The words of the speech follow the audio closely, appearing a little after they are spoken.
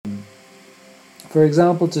For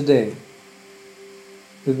example, today,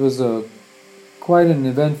 it was quite an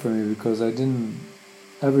event for me because I didn't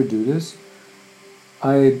ever do this.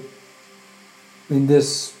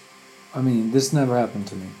 This never happened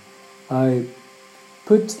to me. I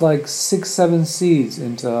put like 6, 7 seeds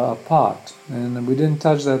into a pot, and we didn't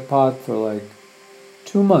touch that pot for like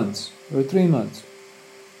 2 months or 3 months.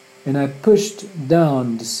 And I pushed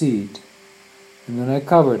down the seed, and then I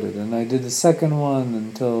covered it, and I did the second one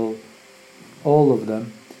until all of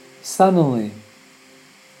them. Suddenly,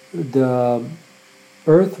 the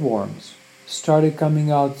earthworms started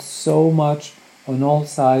coming out so much on all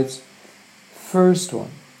sides. First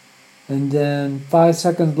one, and then 5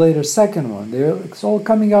 seconds later, second one. It's all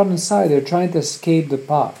coming out inside. They're trying to escape the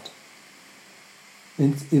pot.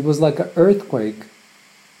 And it was like an earthquake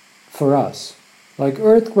for us. Like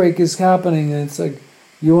earthquake is happening, and it's like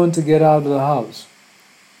you want to get out of the house.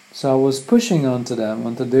 So I was pushing onto them,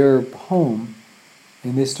 onto their home,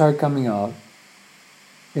 and they start coming out.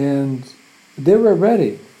 And they were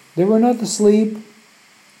ready. They were not asleep.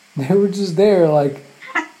 They were just there, like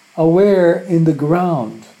aware in the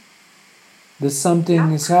ground that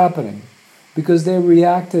something is happening, because they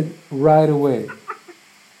reacted right away.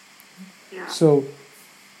 Yeah. So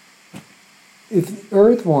if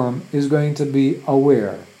earthworm is going to be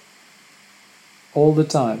aware all the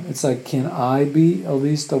time, it's like, can I be at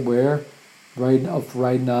least aware right now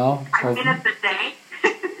of the day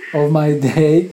of my day?